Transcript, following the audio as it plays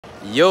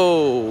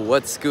Yo,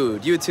 what's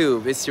good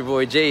YouTube? It's your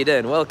boy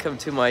Jayden. Welcome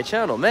to my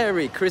channel.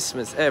 Merry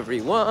Christmas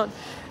everyone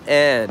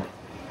and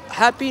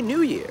Happy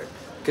New Year,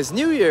 because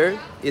New Year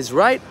is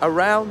right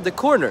around the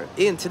corner.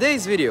 In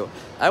today's video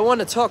I want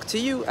to talk to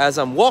you as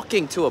I'm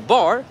walking to a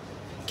bar.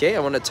 Okay, I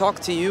want to talk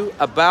to you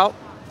about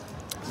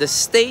the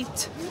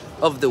state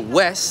of the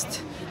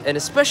West and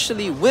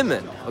especially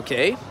women.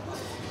 Okay,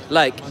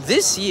 like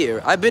this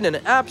year I've been in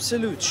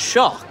absolute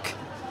shock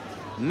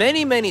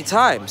many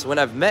times when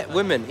I've met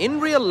women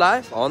in real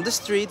life, on the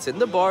streets, in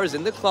the bars,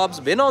 in the clubs,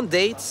 been on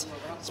dates,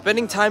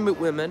 spending time with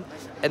women,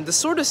 and the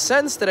sort of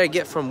sense that I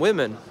get from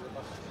women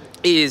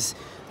is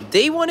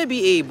they want to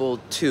be able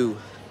to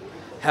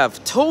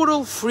have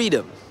total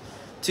freedom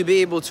to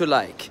be able to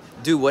like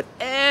do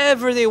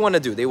whatever they want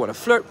to do. They want to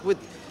flirt with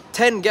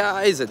 10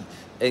 guys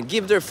and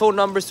give their phone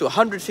numbers to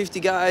 150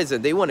 guys,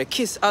 and they want to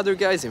kiss other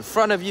guys in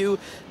front of you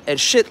and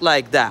shit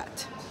like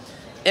that.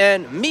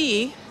 And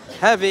me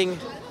having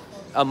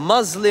a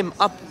Muslim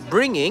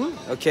upbringing,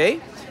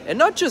 okay, and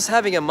not just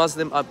having a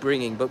Muslim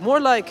upbringing, but more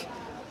like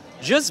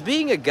just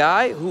being a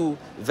guy who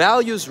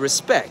values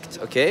respect,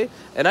 okay,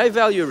 and I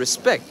value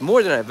respect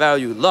more than I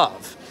value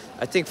love.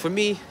 I think for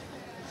me,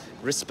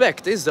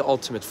 respect is the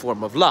ultimate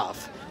form of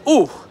love.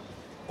 Ooh,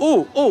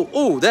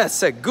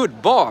 that's a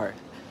good bar.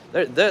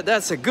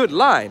 That's a good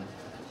line.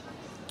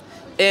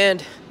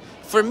 And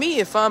for me,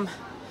 if I'm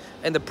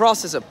in the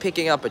process of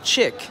picking up a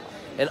chick,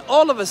 and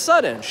all of a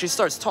sudden, she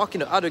starts talking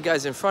to other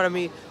guys in front of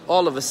me.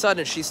 All of a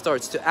sudden, she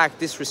starts to act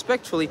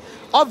disrespectfully.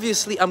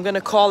 Obviously, I'm going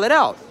to call it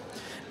out.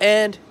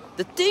 And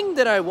the thing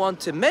that I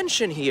want to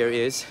mention here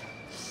is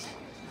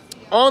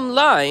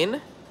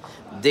online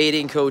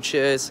dating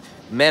coaches,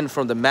 men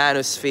from the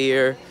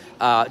manosphere,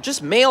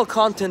 just male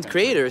content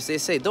creators, they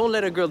say, don't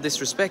let a girl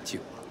disrespect you.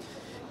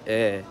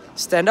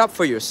 Stand up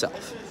for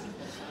yourself.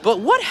 But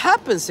what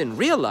happens in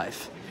real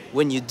life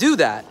when you do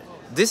that?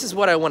 This is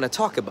what I want to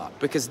talk about,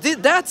 because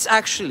that's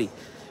actually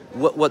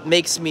what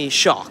makes me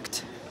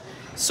shocked.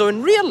 So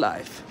in real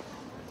life,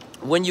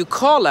 when you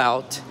call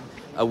out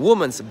a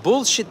woman's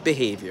bullshit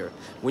behavior,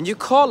 when you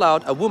call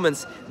out a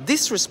woman's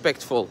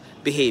disrespectful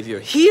behavior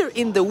here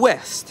in the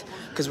West,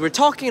 because we're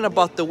talking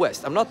about the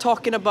West. I'm not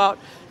talking about,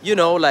 you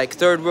know, like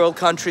third world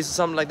countries or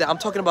something like that. I'm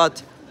talking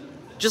about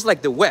just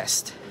like the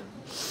West.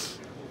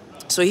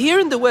 So here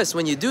in the West,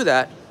 when you do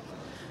that,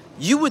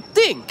 you would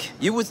think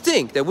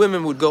that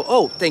women would go,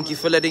 oh, thank you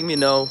for letting me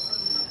know.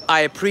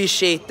 I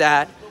appreciate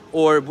that.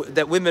 Or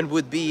that women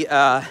would be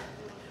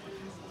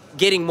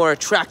getting more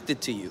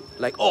attracted to you.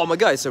 Like, oh my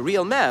God, it's a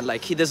real man.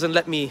 Like, he doesn't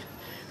let me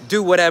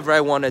do whatever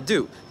I want to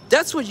do.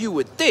 That's what you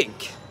would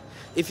think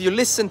if you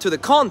listen to the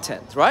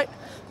content, right?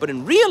 But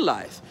in real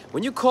life,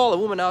 when you call a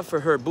woman out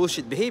for her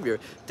bullshit behavior,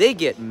 they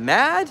get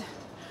mad,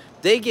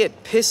 they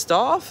get pissed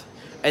off,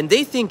 and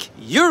they think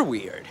you're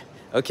weird,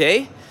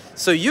 okay?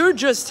 So you're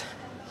just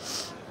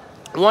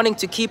wanting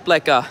to keep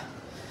like a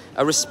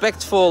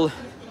respectful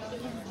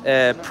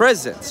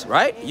presence,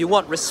 right? You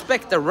want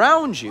respect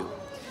around you,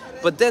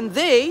 but then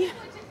they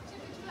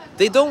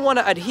don't want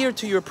to adhere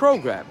to your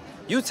program.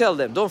 You tell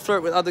them, don't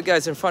flirt with other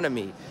guys in front of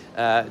me.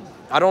 I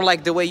don't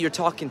like the way you're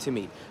talking to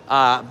me.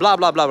 Blah, blah,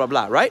 blah, blah,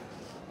 blah, right?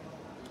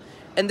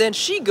 And then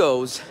she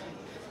goes,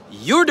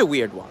 you're the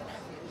weird one.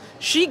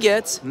 She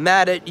gets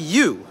mad at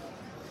you.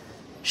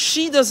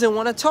 She doesn't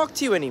want to talk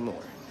to you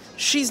anymore.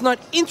 She's not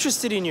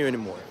interested in you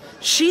anymore.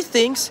 She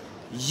thinks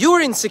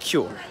you're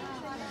insecure.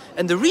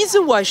 And the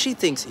reason why she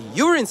thinks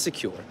you're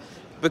insecure,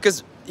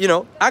 because, you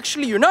know,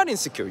 actually you're not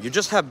insecure. You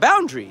just have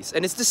boundaries,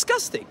 and it's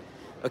disgusting.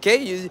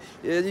 Okay?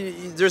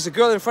 There's a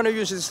girl in front of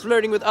you, she's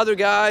flirting with other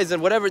guys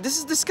and whatever. This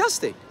is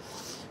disgusting.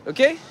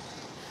 Okay?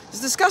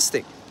 It's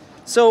disgusting.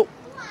 So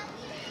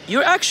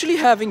you're actually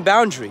having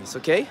boundaries,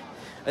 okay?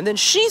 And then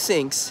she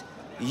thinks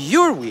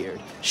you're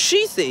weird.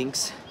 She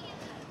thinks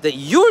that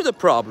you're the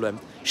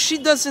problem. She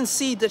doesn't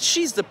see that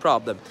she's the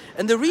problem.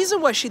 And the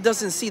reason why she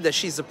doesn't see that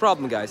she's the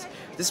problem, guys,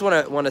 this is what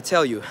I want to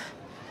tell you.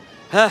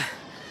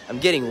 I'm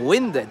getting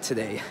winded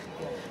today.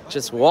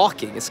 Just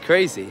walking, it's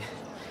crazy.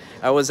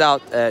 I was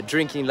out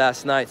drinking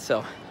last night,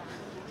 so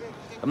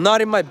I'm not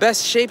in my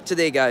best shape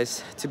today,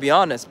 guys, to be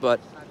honest. But,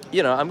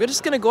 you know, I'm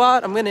just going to go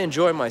out, I'm going to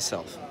enjoy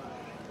myself.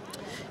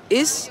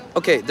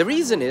 Okay, the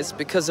reason is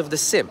because of the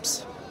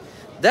simps.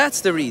 That's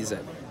the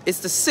reason. It's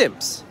the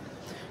simps.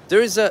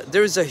 There is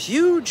a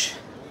huge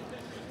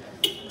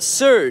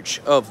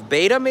surge of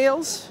beta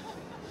males,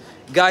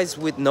 guys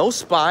with no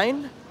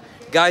spine,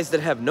 guys that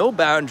have no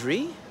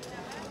boundary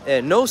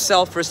and no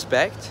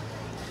self-respect,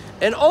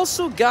 and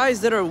also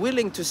guys that are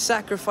willing to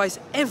sacrifice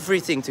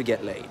everything to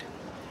get laid.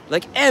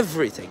 Like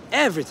everything.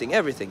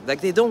 Like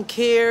they don't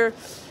care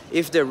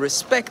if they're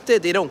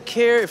respected, they don't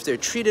care if they're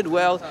treated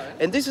well.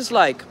 And this is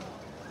like,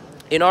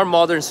 in our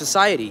modern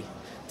society,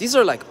 these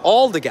are like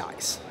all the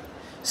guys.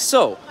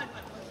 So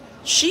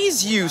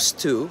she's used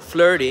to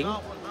flirting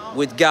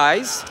with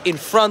guys in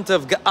front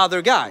of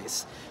other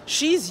guys.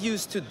 She's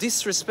used to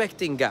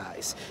disrespecting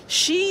guys.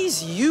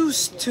 She's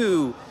used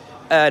to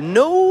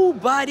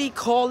nobody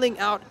calling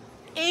out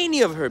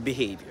any of her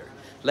behavior.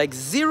 Like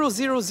 0,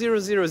 0, 0,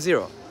 0,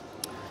 0.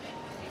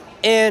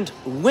 And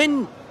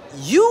when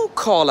you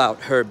call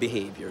out her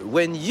behavior,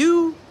 when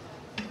you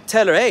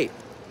tell her, hey,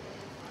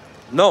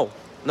 no,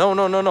 no,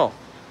 no, no, no,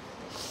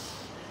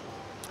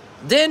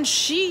 then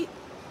she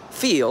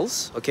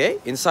feels, okay,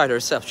 inside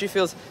herself, she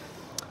feels,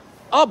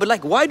 oh, but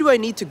like, why do I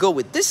need to go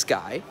with this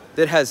guy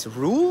that has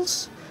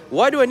rules?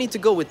 Why do I need to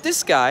go with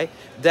this guy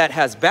that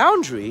has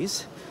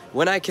boundaries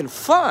when I can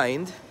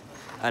find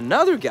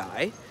another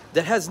guy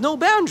that has no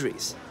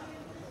boundaries?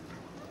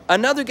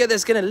 Another guy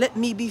that's gonna let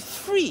me be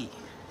free.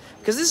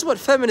 Because this is what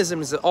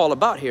feminism is all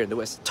about here in the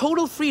West.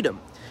 Total freedom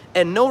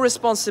and no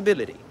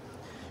responsibility.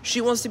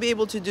 She wants to be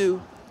able to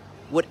do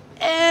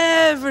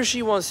whatever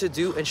she wants to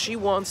do, and she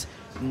wants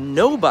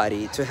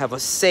nobody to have a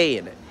say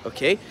in it,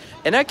 okay?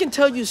 And I can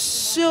tell you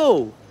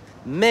so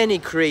many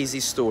crazy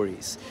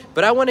stories,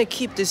 but I want to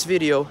keep this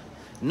video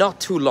not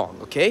too long,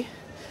 okay?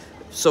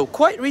 So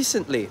quite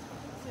recently,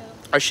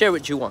 I'll share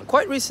with you one.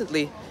 Quite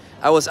recently,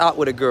 I was out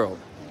with a girl,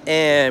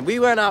 and we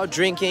went out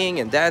drinking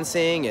and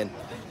dancing and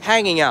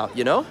hanging out,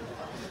 you know?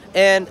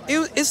 And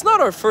it's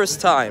not our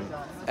first time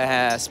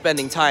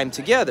spending time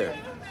together.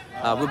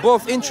 We're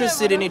both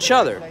interested in each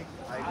other.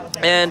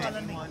 And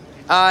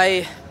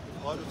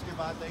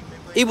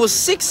it was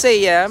 6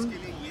 a.m.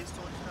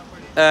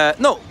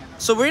 No,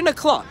 so we're in a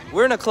club.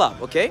 We're in a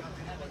club, okay?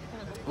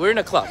 We're in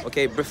a club,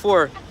 okay?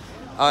 Before,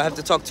 I have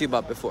to talk to you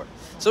about before.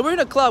 So we're in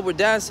a club, we're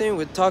dancing,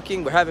 we're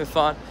talking, we're having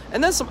fun.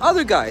 And then some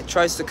other guy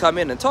tries to come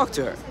in and talk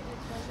to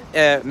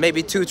her.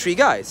 Maybe 2, 3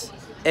 guys.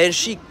 And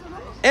she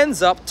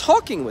ends up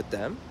talking with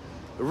them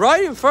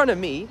right in front of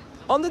me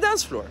on the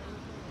dance floor.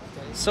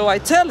 So I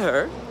tell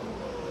her,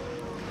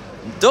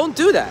 don't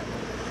do that.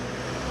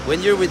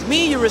 When you're with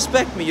me, you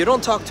respect me. You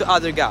don't talk to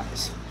other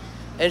guys.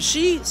 And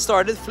she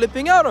started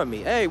flipping out on me.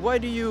 Hey, why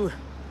do you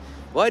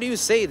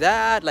say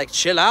that? Like,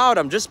 chill out.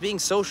 I'm just being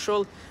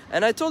social.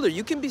 And I told her,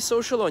 you can be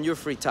social on your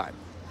free time.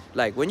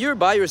 Like, when you're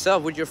by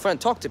yourself with your friend,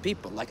 talk to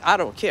people. Like, I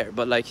don't care.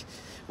 But like,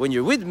 when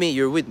you're with me,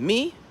 you're with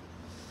me.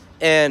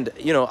 And,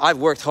 you know, I've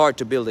worked hard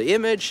to build an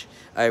image.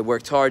 I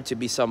worked hard to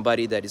be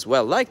somebody that is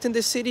well liked in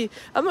this city.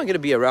 I'm not going to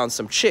be around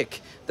some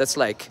chick that's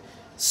like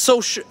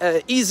social,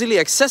 easily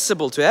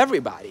accessible to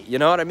everybody. You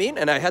know what I mean?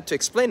 And I had to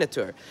explain it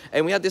to her.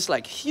 And we had this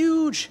like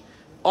huge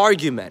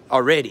argument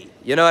already.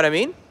 You know what I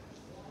mean?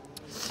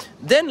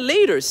 Then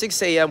later,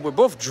 6 a.m., we're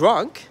both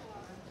drunk.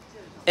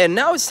 And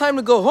now it's time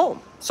to go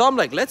home. So I'm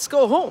like, let's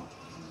go home.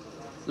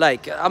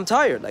 Like, I'm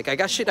tired. Like, I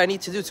got shit I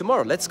need to do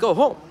tomorrow. Let's go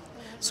home.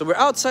 So we're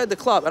outside the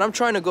club and I'm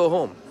trying to go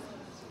home.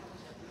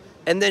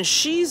 And then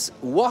she's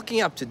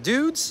walking up to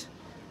dudes,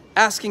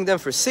 asking them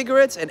for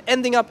cigarettes and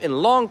ending up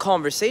in long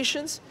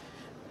conversations.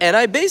 And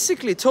I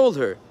basically told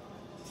her,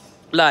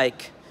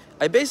 like,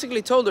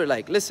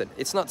 listen,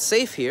 it's not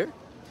safe here,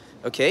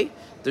 okay?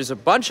 There's a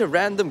bunch of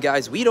random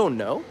guys we don't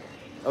know,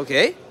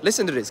 okay?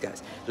 Listen to this,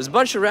 guys. There's a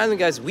bunch of random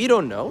guys we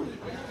don't know.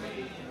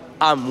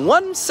 I'm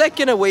 1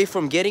 second away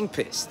from getting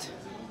pissed.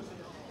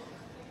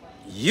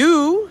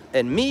 You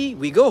and me,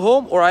 we go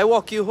home or I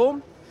walk you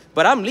home,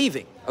 but I'm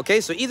leaving,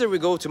 okay? So either we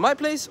go to my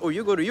place or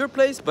you go to your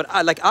place, but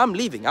I'm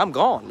leaving, I'm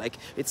gone. Like,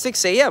 it's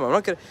 6 a.m.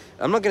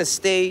 I'm not gonna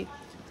stay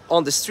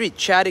on the street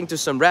chatting to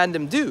some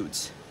random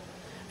dudes.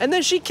 And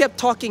then she kept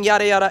talking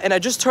yada yada, and I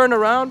just turned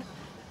around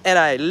and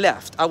I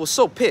left. I was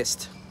so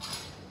pissed.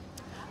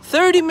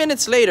 30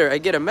 minutes later, I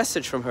get a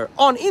message from her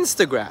on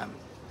Instagram.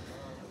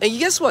 And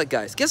guess what,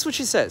 guys? Guess what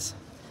she says?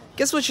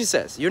 Guess what she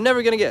says? You're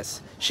never gonna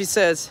guess. She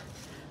says,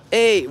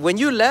 hey, when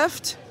you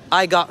left,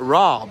 I got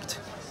robbed.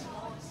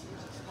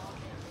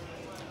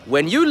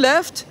 When you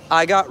left,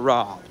 I got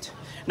robbed.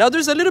 Now,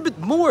 there's a little bit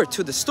more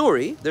to the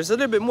story. There's a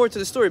little bit more to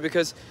the story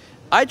because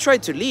I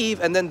tried to leave,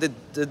 and then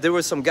there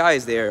were some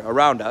guys there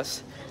around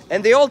us,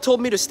 and they all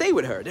told me to stay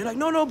with her. They're like,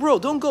 no, bro,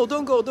 don't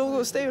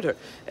go, stay with her.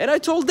 And I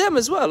told them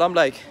as well. I'm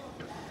like,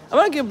 I'm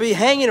not gonna be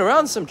hanging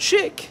around some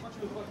chick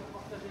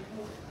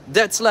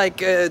that's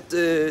like at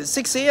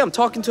 6 a.m.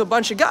 talking to a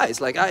bunch of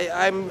guys. Like,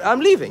 I'm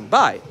leaving,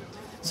 bye.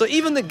 So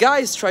even the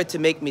guys tried to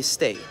make me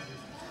stay.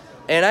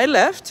 And I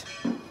left,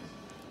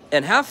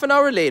 and half an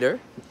hour later,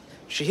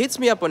 she hits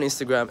me up on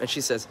Instagram and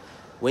she says,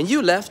 when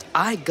you left,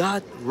 I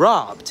got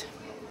robbed.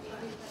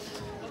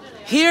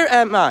 Here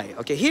am I,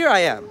 okay, here I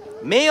am,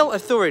 male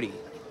authority.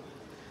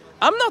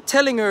 I'm not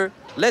telling her,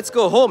 let's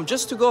go home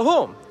just to go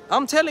home.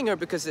 I'm telling her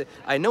because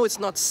I know it's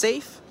not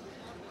safe.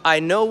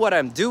 I know what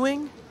I'm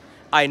doing.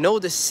 I know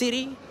the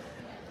city.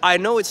 I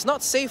know it's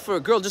not safe for a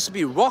girl just to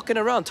be walking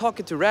around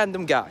talking to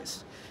random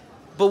guys.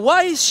 But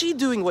why is she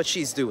doing what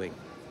she's doing?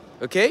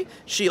 Okay?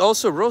 She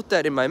also wrote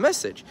that in my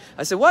message.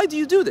 I said, why do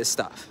you do this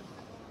stuff?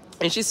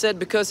 And she said,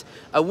 because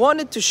I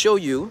wanted to show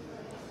you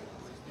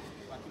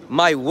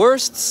my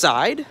worst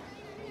side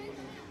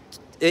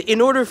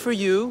in order for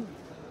you,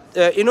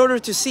 in order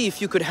to see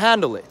if you could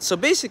handle it. So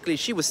basically,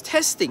 she was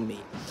testing me.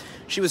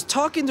 She was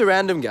talking to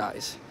random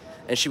guys,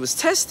 and she was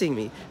testing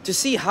me to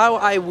see how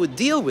I would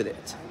deal with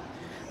it.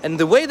 And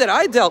the way that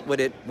I dealt with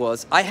it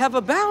was, I have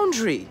a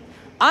boundary.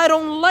 I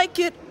don't like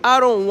it.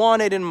 I don't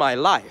want it in my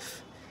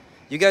life.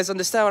 You guys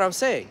understand what I'm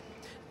saying?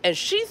 And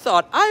she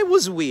thought I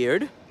was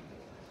weird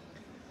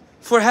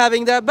for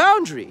having that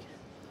boundary.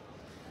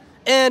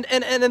 And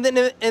in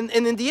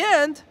the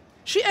end,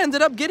 she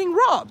ended up getting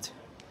robbed.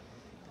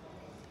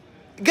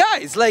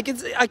 Guys, like,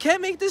 I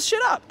can't make this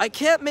shit up. I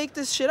can't make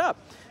this shit up.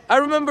 I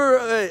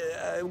remember,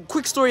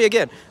 quick story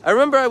again. I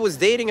remember I was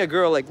dating a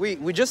girl, like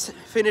we just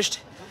finished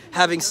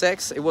having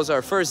sex. It was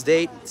our first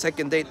date,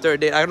 second date, third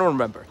date, I don't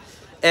remember.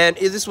 And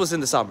this was in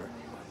the summer.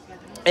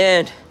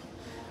 And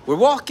we're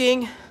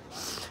walking,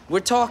 we're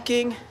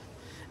talking,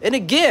 and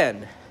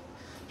again,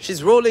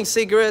 she's rolling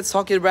cigarettes,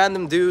 talking to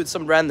random dudes,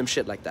 some random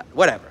shit like that,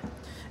 whatever.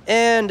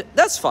 And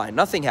that's fine,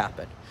 nothing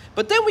happened.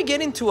 But then we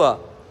get into a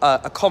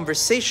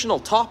conversational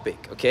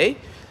topic, okay?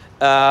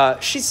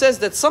 She says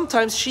that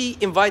sometimes she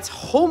invites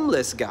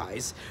homeless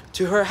guys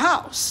to her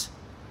house.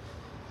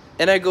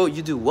 And I go,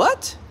 you do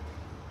what?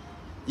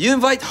 You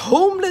invite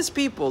homeless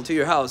people to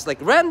your house, like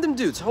random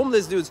dudes,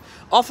 homeless dudes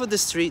off of the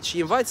street.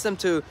 She invites them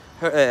to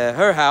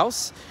her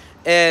house,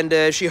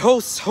 and she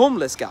hosts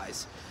homeless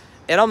guys.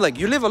 And I'm like,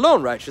 you live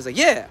alone, right? She's like,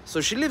 yeah.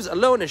 So she lives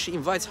alone and she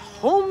invites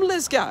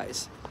homeless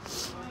guys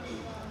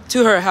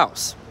to her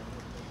house.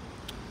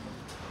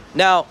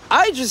 Now,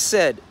 I just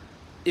said,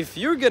 if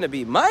you're gonna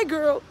be my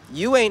girl,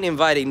 you ain't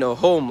inviting no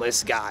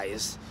homeless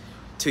guys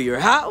to your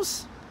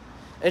house.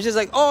 And she's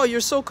like, oh,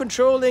 you're so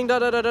controlling, da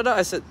da da da da.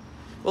 I said,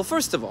 well,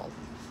 first of all,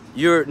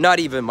 you're not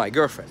even my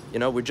girlfriend, you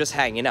know, we're just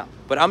hanging out.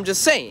 But I'm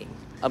just saying,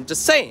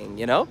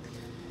 you know,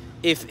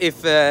 if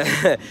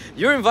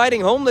you're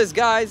inviting homeless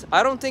guys,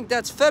 I don't think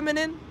that's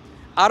feminine,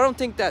 I don't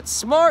think that's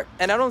smart,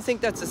 and I don't think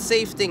that's a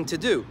safe thing to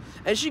do.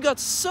 And she got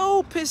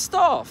so pissed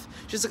off.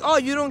 She's like, oh,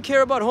 you don't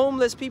care about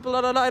homeless people,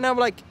 da da da. And I'm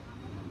like,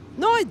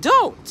 no, I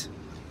don't.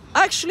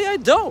 Actually, I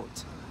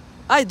don't.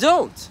 I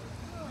don't.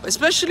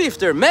 Especially if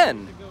they're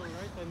men.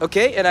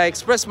 Okay, and I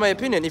express my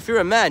opinion. If you're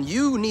a man,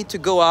 you need to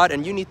go out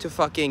and you need to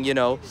fucking, you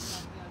know,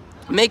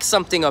 make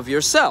something of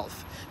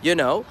yourself, you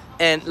know,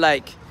 and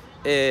like,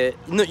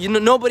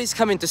 nobody's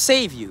coming to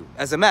save you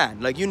as a man.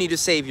 Like, you need to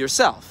save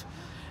yourself.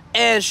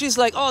 And she's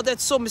like, oh,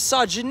 that's so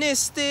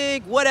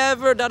misogynistic,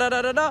 whatever, da da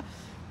da da da.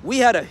 We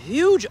had a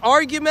huge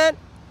argument.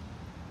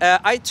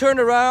 I turned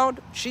around,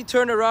 she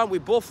turned around, we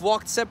both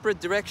walked separate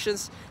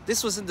directions.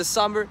 This was in the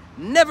summer.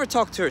 Never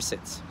talked to her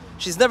since.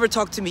 She's never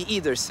talked to me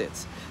either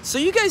since. So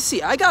you guys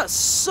see, I got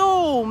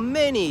so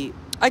many.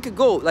 I could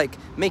go like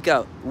make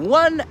a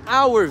 1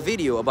 hour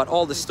video about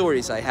all the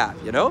stories I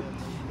have, you know?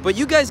 But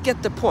you guys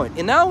get the point.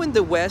 And now in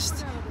the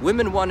West,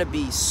 women want to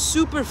be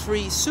super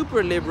free,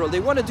 super liberal. They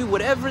want to do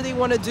whatever they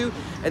want to do,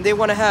 and they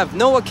want to have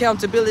no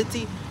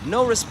accountability,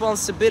 no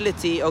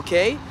responsibility,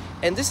 okay?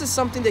 And this is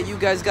something that you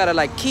guys gotta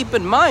like keep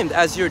in mind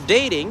as you're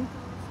dating.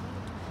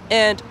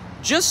 And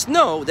just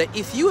know that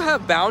if you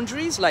have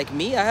boundaries, like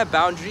me, I have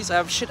boundaries, I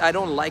have shit I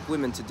don't like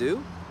women to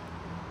do,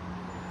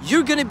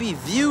 you're gonna be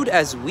viewed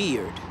as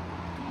weird.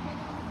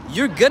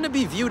 You're gonna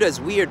be viewed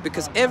as weird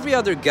because every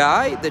other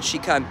guy that she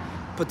can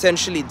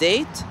potentially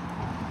date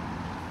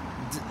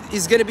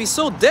is gonna be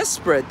so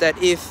desperate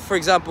that if, for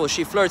example,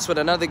 she flirts with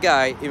another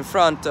guy in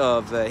front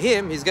of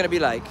him, he's gonna be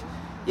like,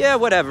 yeah,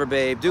 whatever,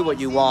 babe, do what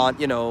you want,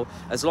 you know,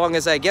 as long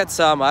as I get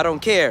some, I don't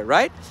care,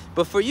 right?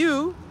 But for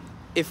you,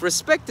 if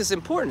respect is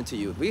important to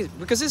you,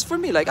 because it's for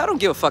me, like, I don't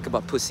give a fuck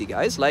about pussy,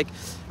 guys. Like,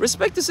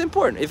 respect is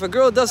important. If a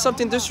girl does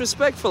something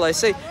disrespectful, I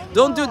say,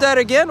 don't do that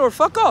again or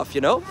fuck off,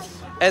 you know?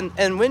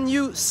 And when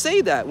you say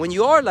that, when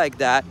you are like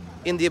that,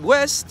 in the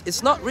West,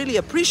 it's not really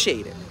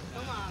appreciated.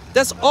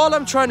 That's all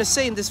I'm trying to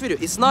say in this video.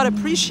 It's not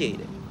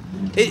appreciated.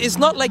 It's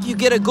not like you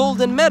get a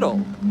golden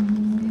medal.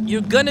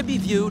 You're gonna be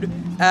viewed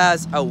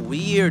as a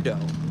weirdo.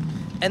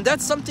 And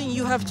that's something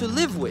you have to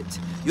live with.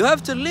 You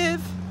have to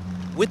live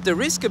with the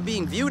risk of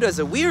being viewed as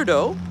a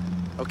weirdo,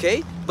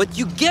 okay? But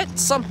you get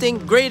something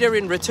greater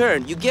in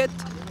return. You get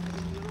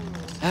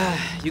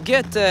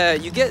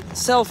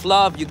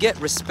self-love, you get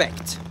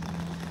respect.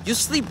 You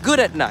sleep good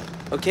at night,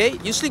 okay?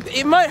 You sleep,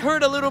 it might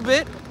hurt a little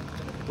bit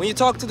when you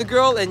talk to the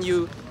girl and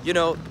you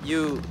cute.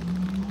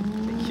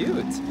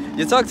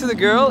 You talk to the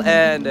girl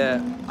and,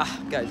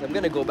 guys, I'm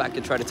gonna go back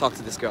and try to talk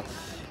to this girl.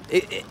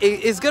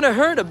 It's gonna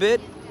hurt a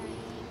bit,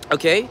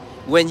 okay?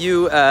 When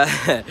you, I'm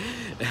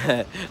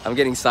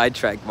getting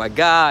sidetracked, my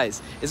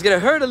guys. It's gonna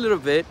hurt a little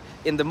bit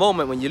in the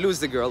moment when you lose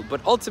the girl,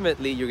 but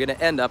ultimately you're gonna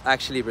end up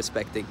actually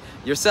respecting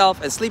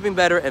yourself and sleeping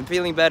better and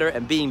feeling better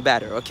and being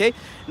better, okay?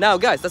 Now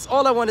guys, that's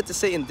all I wanted to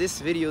say in this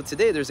video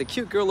today. There's a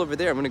cute girl over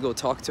there. I'm gonna go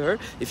talk to her.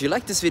 If you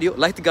like this video,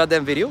 like the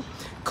goddamn video,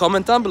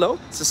 comment down below,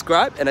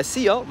 subscribe, and I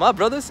see y'all, my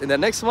brothers, in the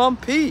next one.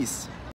 Peace.